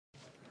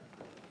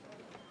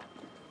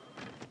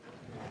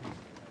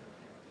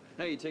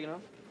Hey, you taking off?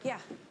 Yeah.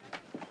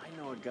 I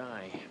know a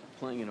guy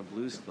playing in a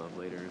blues club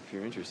later if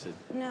you're interested.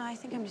 No, I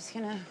think I'm just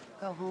gonna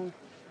go home.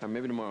 Or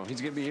maybe tomorrow.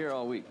 He's gonna be here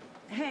all week.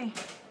 Hey.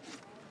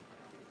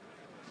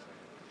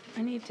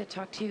 I need to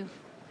talk to you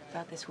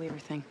about this Weaver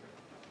thing.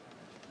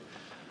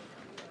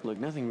 Look,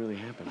 nothing really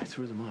happened. I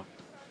threw them up.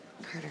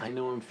 Carter. I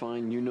know I'm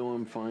fine. You know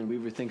I'm fine.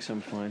 Weaver thinks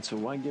I'm fine. So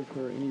why give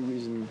her any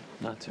reason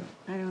not to?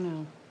 I don't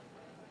know.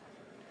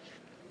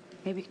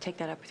 Maybe you could take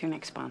that up with your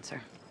next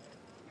sponsor.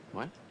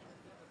 What?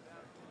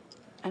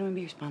 I don't want to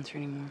be your sponsor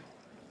anymore.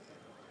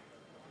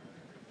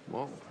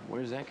 Well,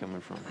 where's that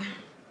coming from?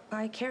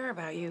 I care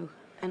about you,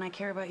 and I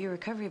care about your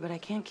recovery, but I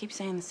can't keep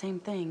saying the same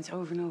things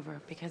over and over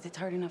because it's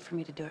hard enough for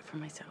me to do it for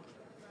myself.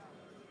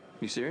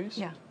 You serious?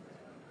 Yeah.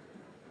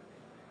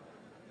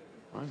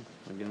 Fine.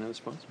 I'll get another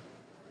sponsor.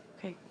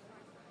 Okay.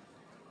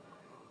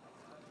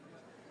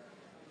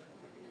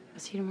 I'll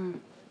see you tomorrow.